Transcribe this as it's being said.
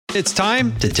It's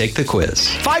time to take the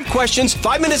quiz. 5 questions,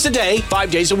 5 minutes a day,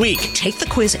 5 days a week. Take the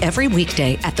quiz every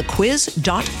weekday at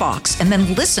thequiz.fox and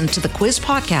then listen to the quiz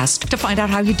podcast to find out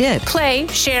how you did. Play,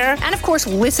 share, and of course,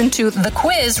 listen to The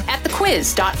Quiz at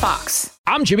thequiz.fox.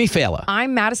 I'm Jimmy Fallon.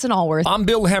 I'm Madison Allworth. I'm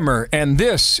Bill Hemmer, and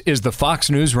this is the Fox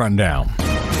News Rundown.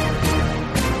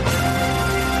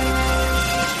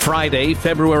 Friday,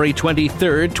 February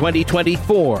 23rd,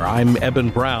 2024. I'm Eben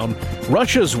Brown.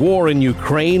 Russia's war in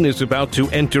Ukraine is about to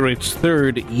enter its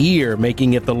 3rd year,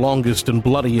 making it the longest and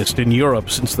bloodiest in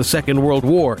Europe since the Second World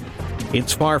War.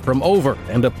 It's far from over,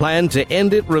 and a plan to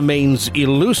end it remains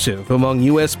elusive among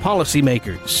U.S.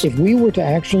 policymakers. If we were to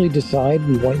actually decide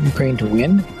we want Ukraine to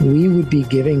win, we would be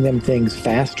giving them things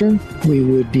faster. We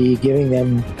would be giving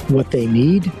them what they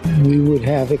need. We would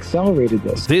have accelerated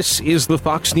this. This is the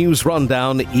Fox News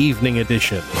Rundown Evening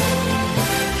Edition.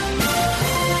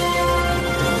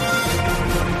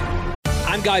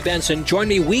 I'm Guy Benson. Join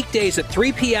me weekdays at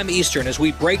 3 p.m. Eastern as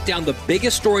we break down the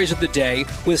biggest stories of the day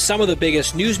with some of the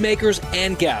biggest newsmakers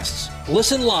and guests.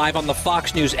 Listen live on the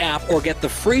Fox News app or get the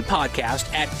free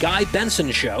podcast at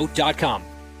GuyBensonShow.com.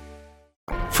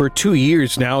 For 2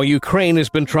 years now, Ukraine has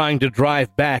been trying to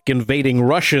drive back invading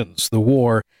Russians. The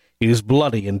war is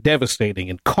bloody and devastating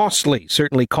and costly,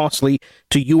 certainly costly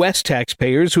to U.S.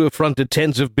 taxpayers who have fronted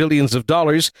tens of billions of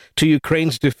dollars to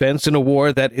Ukraine's defense in a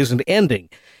war that isn't ending,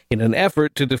 in an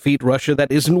effort to defeat Russia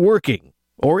that isn't working.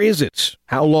 Or is it?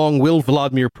 How long will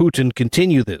Vladimir Putin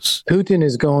continue this? Putin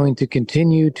is going to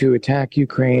continue to attack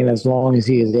Ukraine as long as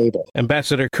he is able.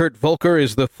 Ambassador Kurt Volker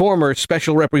is the former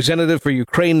special representative for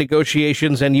Ukraine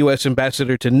negotiations and U.S.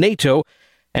 ambassador to NATO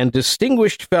and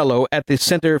distinguished fellow at the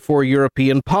Center for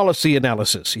European Policy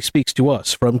Analysis. He speaks to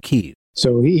us from Kyiv.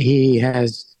 So he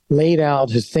has laid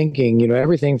out his thinking,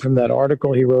 everything from that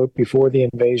article he wrote before the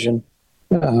invasion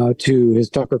to his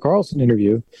Tucker Carlson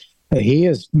interview. He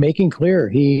is making clear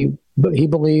he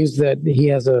believes that he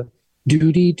has a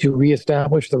duty to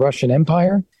reestablish the Russian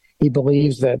Empire. He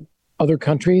believes that other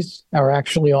countries are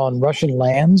actually on Russian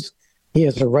lands. He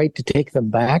has a right to take them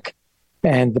back.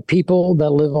 And the people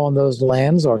that live on those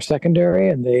lands are secondary,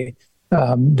 and they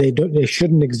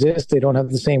shouldn't exist. They don't have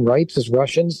the same rights as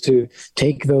Russians to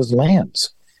take those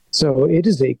lands. So it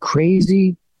is a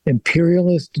crazy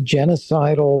imperialist,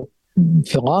 genocidal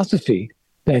philosophy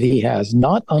that he has,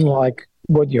 not unlike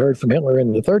what you heard from Hitler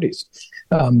in the 30s.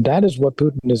 That is what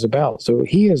Putin is about. So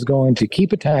he is going to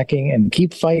keep attacking and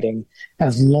keep fighting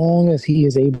as long as he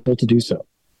is able to do so.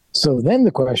 So then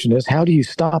the question is, how do you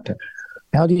stop him?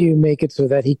 How do you make it so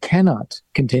that he cannot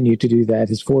continue to do that?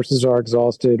 His forces are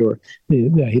exhausted, or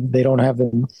they don't have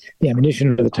the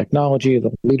ammunition or the technology or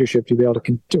the leadership to be able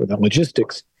to or the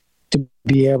logistics to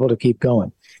be able to keep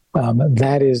going.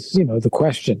 That is, the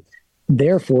question.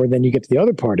 Therefore, then you get to the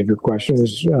other part of your question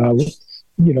is, what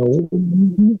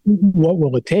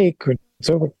will it take?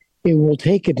 So it will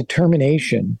take a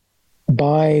determination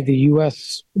by the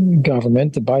U.S.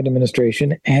 government, the Biden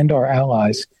administration, and our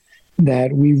allies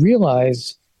that we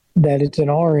realize that it's in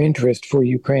our interest for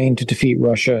Ukraine to defeat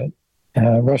Russian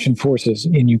forces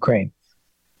in Ukraine.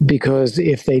 Because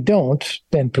if they don't,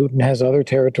 then Putin has other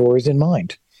territories in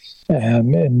mind.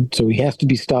 And so he has to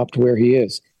be stopped where he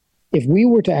is. If we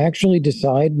were to actually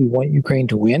decide we want Ukraine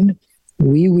to win,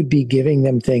 we would be giving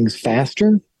them things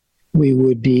faster. We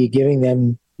would be giving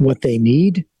them what they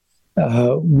need.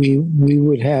 We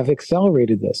would have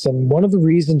accelerated this. And one of the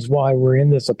reasons why we're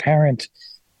in this apparent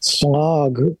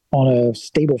slog on a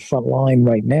stable front line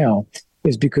right now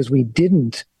is because we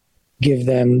didn't give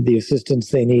them the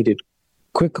assistance they needed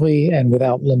quickly and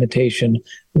without limitation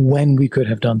when we could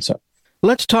have done so.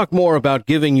 Let's talk more about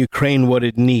giving Ukraine what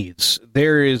it needs.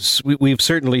 We've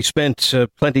certainly spent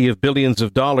plenty of billions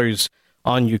of dollars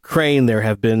on Ukraine. There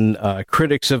have been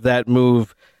critics of that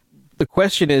move. The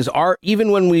question is, even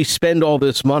when we spend all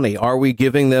this money, are we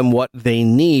giving them what they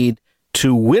need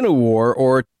to win a war,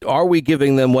 or are we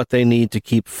giving them what they need to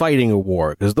keep fighting a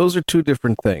war? Because those are two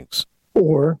different things.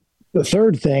 Or the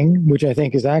third thing, which I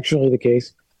think is actually the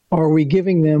case, are we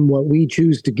giving them what we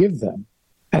choose to give them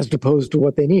as opposed to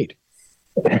what they need?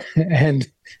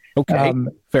 And okay,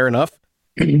 fair enough.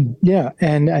 Yeah,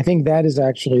 and I think that is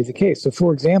actually the case. So,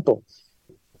 for example,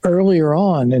 earlier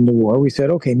on in the war, we said,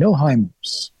 okay, no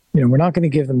HIMARS. We're not going to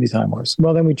give them these HIMARS.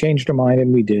 Well, then we changed our mind,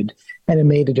 and we did, and it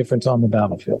made a difference on the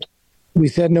battlefield. We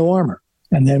said no armor,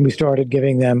 and then we started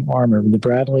giving them armor. The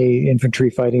Bradley infantry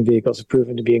fighting vehicles have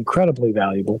proven to be incredibly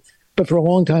valuable, but for a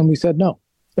long time we said no.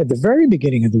 At the very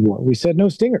beginning of the war, we said no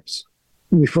Stingers.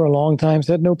 We, for a long time,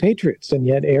 said no Patriots, and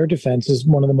yet air defense is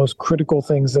one of the most critical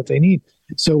things that they need.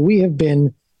 So we have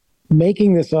been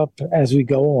making this up as we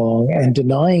go along and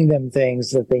denying them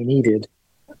things that they needed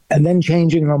and then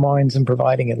changing our minds and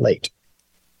providing it late.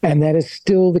 And that is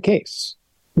still the case.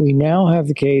 We now have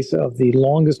the case of the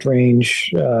longest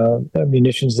range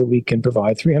munitions that we can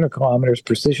provide, 300 kilometers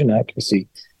precision accuracy.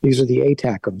 These are the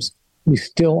ATACMs. We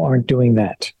still aren't doing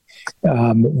that.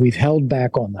 We've held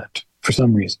back on that for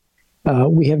some reason.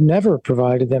 We have never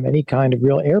provided them any kind of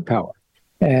real air power.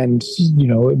 And,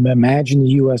 imagine the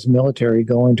U.S. military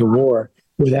going to war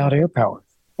without air power.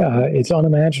 It's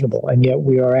unimaginable. And yet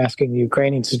we are asking the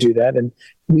Ukrainians to do that. And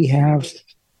we have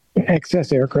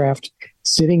excess aircraft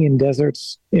sitting in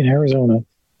deserts in Arizona,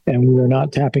 and we are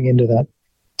not tapping into that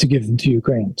to give them to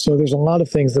Ukraine. So there's a lot of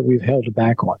things that we've held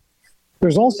back on.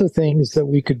 There's also things that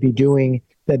we could be doing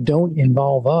that don't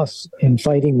involve us in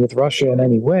fighting with Russia in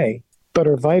any way, but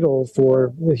are vital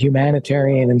for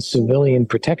humanitarian and civilian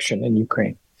protection in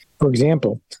Ukraine. For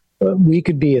example, we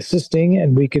could be assisting,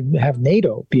 and we could have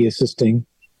NATO be assisting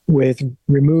with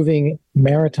removing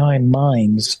maritime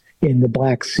mines in the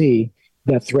Black Sea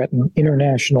that threaten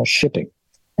international shipping.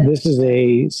 This is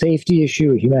a safety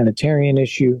issue, a humanitarian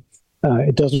issue.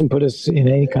 It doesn't put us in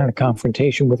any kind of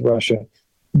confrontation with Russia,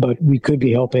 but we could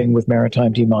be helping with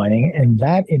maritime demining, and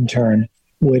that in turn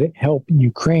would help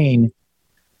Ukraine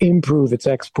improve its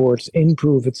exports,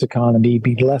 improve its economy,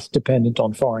 be less dependent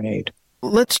on foreign aid.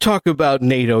 Let's talk about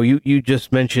NATO. You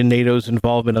just mentioned NATO's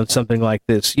involvement on something like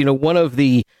this. One of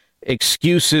the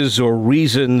excuses or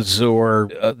reasons or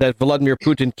that Vladimir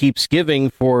Putin keeps giving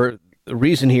for the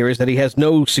reason here is that he has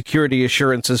no security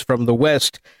assurances from the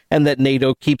West and that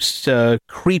NATO keeps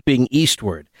creeping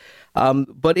eastward.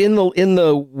 But in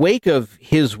the wake of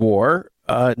his war,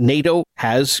 NATO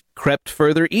has crept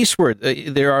further eastward.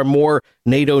 There are more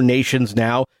NATO nations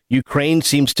now. Ukraine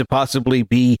seems to possibly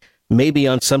be maybe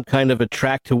on some kind of a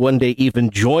track to one day even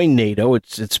join NATO.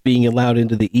 It's being allowed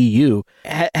into the EU.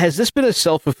 Has this been a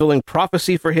self-fulfilling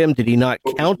prophecy for him? Did he not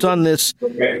count on this?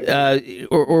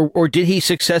 Or did he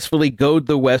successfully goad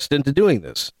the West into doing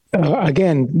this?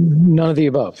 Again, none of the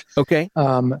above. Okay.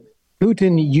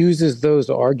 Putin uses those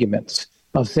arguments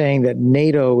of saying that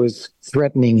NATO is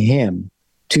threatening him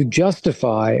to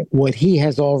justify what he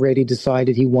has already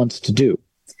decided he wants to do.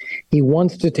 He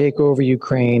wants to take over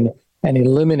Ukraine and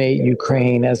eliminate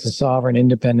Ukraine as a sovereign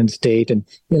independent state and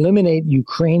eliminate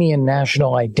Ukrainian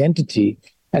national identity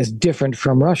as different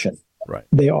from Russian. Right.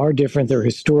 They are different. They're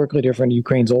historically different.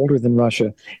 Ukraine's older than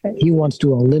Russia. He wants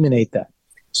to eliminate that.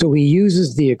 So he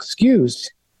uses the excuse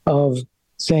of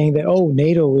saying that,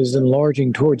 NATO is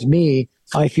enlarging towards me.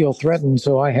 I feel threatened,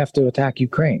 so I have to attack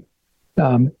Ukraine.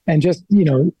 And just,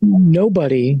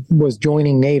 nobody was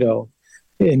joining NATO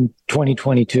in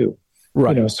 2022.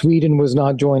 Right. Sweden was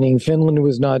not joining, Finland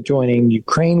was not joining,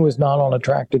 Ukraine was not on a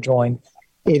track to join.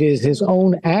 It is his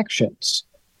own actions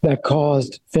that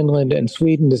caused Finland and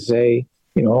Sweden to say,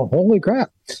 holy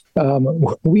crap,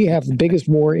 we have the biggest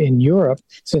war in Europe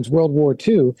since World War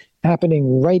II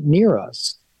happening right near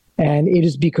us. And it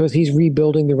is because he's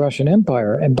rebuilding the Russian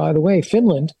Empire. And by the way,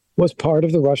 Finland was part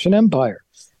of the Russian Empire.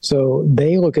 So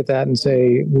they look at that and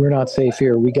say, we're not safe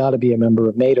here. We got to be a member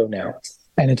of NATO now.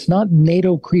 And it's not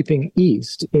NATO creeping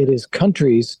east. It is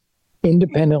countries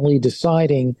independently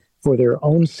deciding for their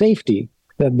own safety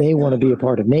that they want to be a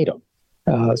part of NATO.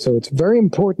 So it's very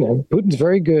important. Putin's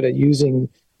very good at using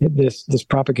this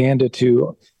propaganda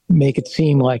to make it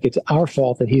seem like it's our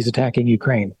fault that he's attacking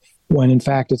Ukraine, when in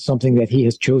fact it's something that he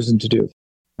has chosen to do.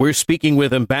 We're speaking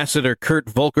with Ambassador Kurt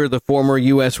Volker, the former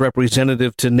U.S.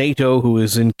 representative to NATO, who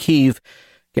is in Kyiv,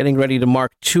 getting ready to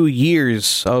mark 2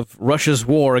 years of Russia's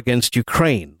war against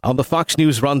Ukraine. On the Fox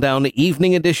News Rundown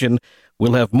Evening Edition,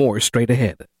 we'll have more straight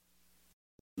ahead.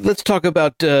 Let's talk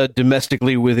about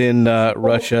domestically within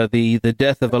Russia. The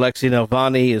death of Alexei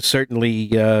Navalny is certainly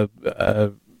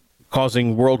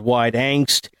causing worldwide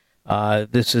angst.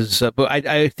 But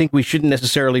I think we shouldn't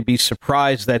necessarily be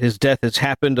surprised that his death has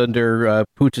happened under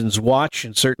Putin's watch,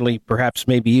 and certainly perhaps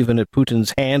maybe even at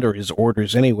Putin's hand or his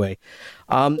orders anyway.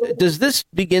 Does this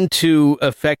begin to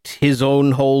affect his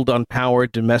own hold on power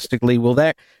domestically?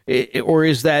 Or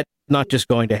is that not just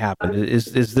going to happen?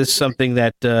 Is this something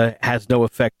that has no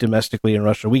effect domestically in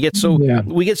Russia? We get so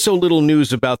little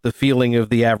news about the feeling of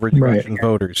the average Russian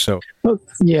voters. So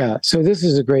this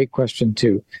is a great question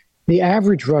too. The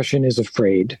average Russian is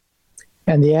afraid,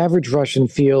 and the average Russian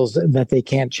feels that they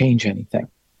can't change anything.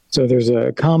 So there's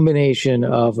a combination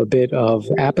of a bit of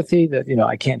apathy that,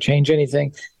 I can't change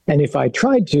anything. And if I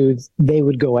tried to, they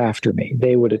would go after me.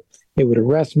 They would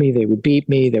arrest me. They would beat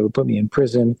me. They would put me in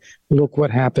prison. Look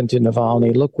what happened to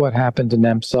Navalny. Look what happened to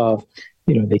Nemtsov.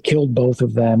 They killed both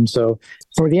of them. So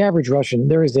for the average Russian,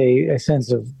 there is a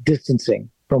sense of distancing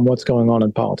from what's going on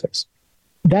in politics.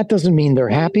 That doesn't mean they're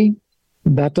happy.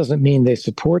 That doesn't mean they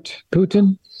support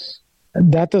Putin.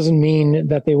 That doesn't mean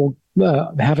that they will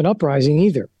have an uprising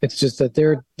either. It's just that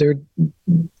they're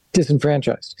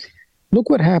disenfranchised. Look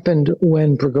what happened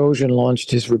when Prigozhin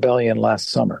launched his rebellion last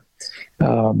summer.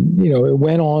 It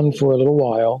went on for a little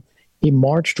while. He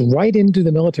marched right into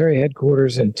the military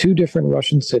headquarters in 2 different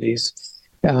Russian cities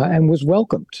and was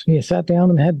welcomed. He sat down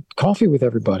and had coffee with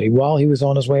everybody while he was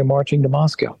on his way marching to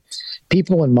Moscow.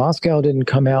 People in Moscow didn't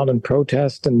come out and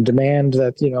protest and demand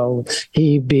that,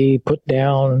 he be put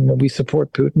down and we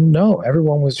support Putin. No,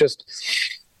 everyone was just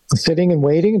sitting and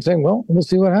waiting and saying, well, we'll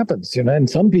see what happens. And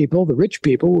some people, the rich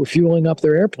people, were fueling up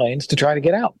their airplanes to try to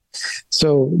get out.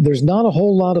 So there's not a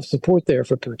whole lot of support there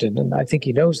for Putin, and I think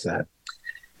he knows that.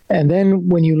 And then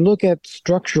when you look at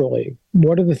structurally,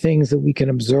 what are the things that we can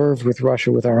observe with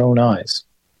Russia with our own eyes?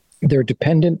 They're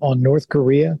dependent on North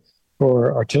Korea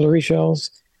for artillery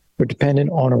shells. They're dependent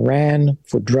on Iran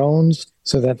for drones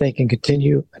so that they can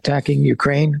continue attacking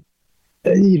Ukraine.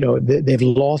 They've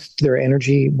lost their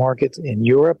energy markets in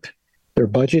Europe. Their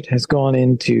budget has gone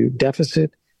into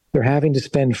deficit. They're having to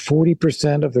spend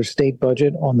 40% of their state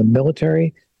budget on the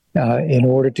military in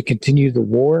order to continue the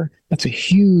war. That's a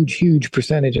huge, huge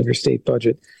percentage of your state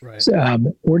budget. Right.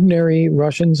 Ordinary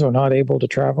Russians are not able to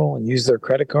travel and use their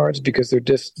credit cards because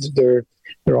they're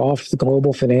off the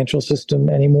global financial system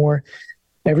anymore.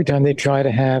 Every time they try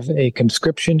to have a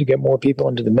conscription to get more people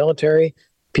into the military,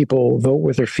 people vote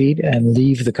with their feet and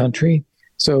leave the country.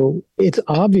 So it's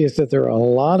obvious that there are a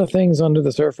lot of things under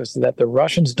the surface that the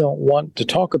Russians don't want to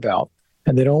talk about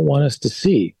and they don't want us to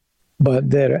see, but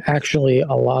there are actually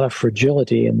a lot of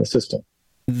fragility in the system.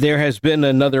 There has been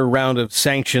another round of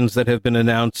sanctions that have been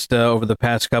announced over the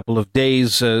past couple of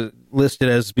days, listed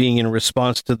as being in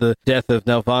response to the death of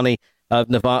Navalny.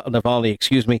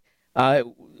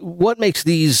 What makes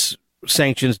these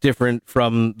sanctions different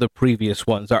from the previous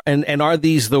ones? And are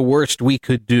these the worst we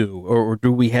could do, or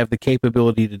do we have the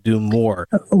capability to do more?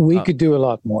 We could do a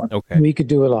lot more. Okay. We could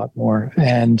do a lot more.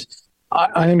 And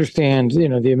I understand,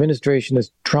 the administration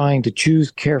is trying to choose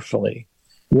carefully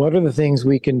what are the things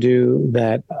we can do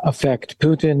that affect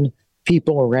Putin,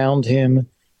 people around him,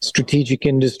 strategic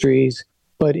industries,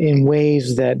 but in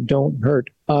ways that don't hurt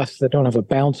us, that don't have a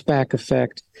bounce back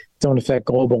effect, don't affect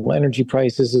global energy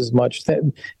prices as much.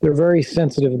 They're very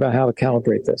sensitive about how to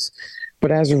calibrate this.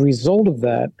 But as a result of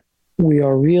that, we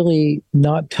are really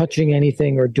not touching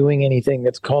anything or doing anything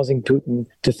that's causing Putin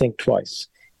to think twice.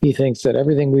 He thinks that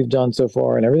everything we've done so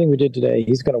far and everything we did today,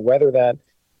 he's going to weather that.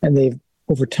 And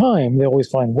over time, they always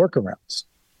find workarounds.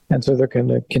 And so they're going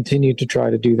to continue to try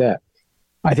to do that.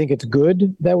 I think it's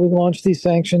good that we launched these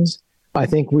sanctions. I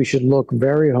think we should look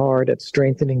very hard at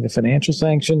strengthening the financial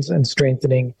sanctions and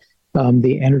strengthening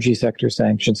the energy sector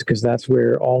sanctions, because that's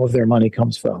where all of their money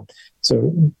comes from.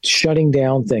 So shutting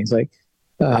down things like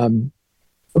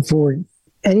for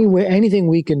anything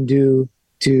we can do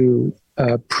to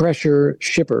pressure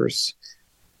shippers,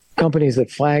 companies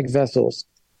that flag vessels,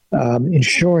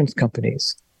 insurance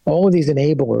companies, all of these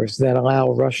enablers that allow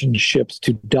Russian ships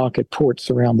to dock at ports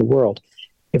around the world.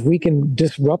 If we can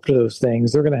disrupt those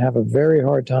things, they're going to have a very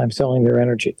hard time selling their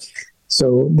energy.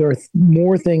 So there are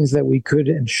more things that we could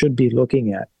and should be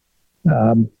looking at.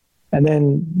 And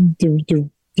then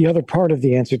the other part of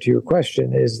the answer to your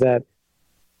question is that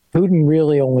Putin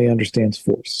really only understands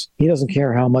force. He doesn't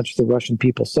care how much the Russian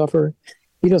people suffer.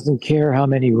 He doesn't care how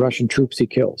many Russian troops he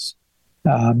kills.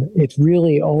 It's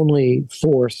really only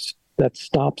force that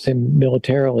stops him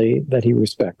militarily that he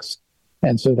respects.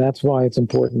 And so that's why it's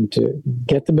important to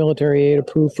get the military aid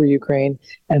approved for Ukraine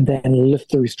and then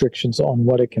lift the restrictions on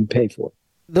what it can pay for.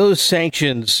 Those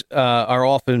sanctions are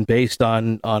often based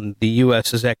on the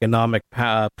U.S.'s economic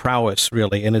prowess,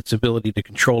 really, and its ability to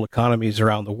control economies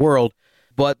around the world.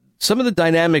 But some of the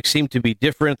dynamics seem to be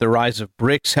different. The rise of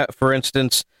BRICS, for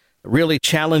instance, really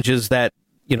challenges that,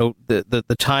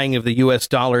 the tying of the U.S.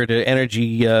 dollar to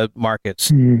energy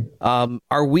markets.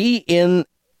 Are we in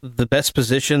the best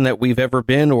position that we've ever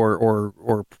been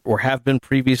or have been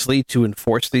previously to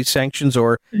enforce these sanctions,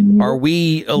 or are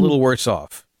we a little worse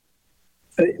off?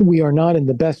 We are not in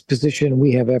the best position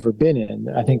we have ever been in.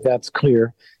 I think that's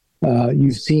clear.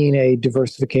 You've seen a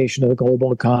diversification of the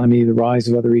global economy, the rise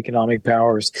of other economic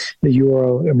powers, the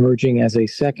euro emerging as a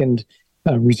second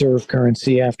reserve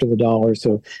currency after the dollar.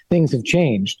 So things have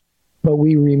changed, but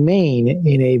we remain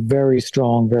in a very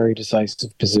strong, very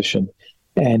decisive position.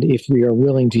 And if we are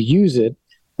willing to use it,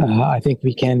 I think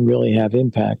we can really have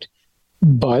impact.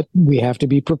 But we have to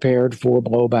be prepared for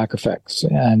blowback effects.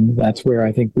 And that's where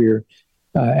I think we're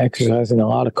exercising a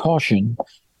lot of caution,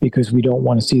 because we don't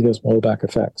want to see those blowback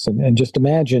effects. And just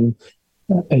imagine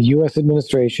a U.S.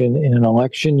 administration in an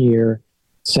election year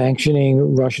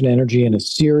sanctioning Russian energy in a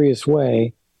serious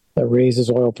way that raises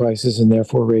oil prices and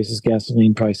therefore raises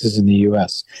gasoline prices in the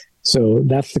U.S. So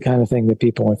that's the kind of thing that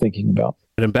people are thinking about.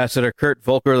 Ambassador Kurt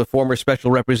Volker, the former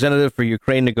special representative for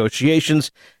Ukraine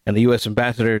negotiations and the U.S.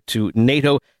 ambassador to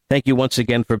NATO, thank you once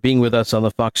again for being with us on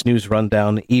the Fox News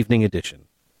Rundown Evening Edition.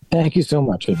 Thank you so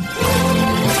much.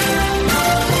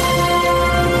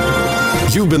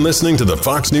 You've been listening to the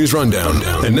Fox News Rundown.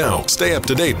 And now, stay up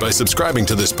to date by subscribing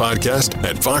to this podcast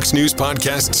at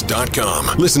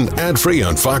foxnewspodcasts.com. Listen ad-free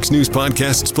on Fox News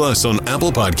Podcasts Plus on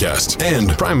Apple Podcasts.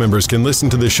 And Prime members can listen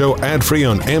to the show ad-free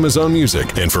on Amazon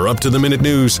Music. And for up-to-the-minute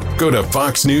news, go to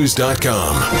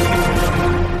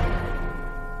foxnews.com.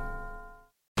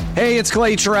 Hey, it's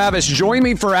Clay Travis. Join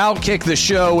me for Outkick the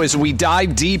Show as we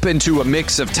dive deep into a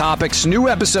mix of topics. New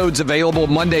episodes available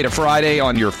Monday to Friday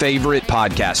on your favorite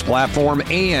podcast platform,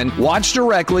 and watch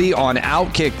directly on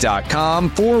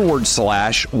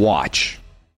Outkick.com/watch.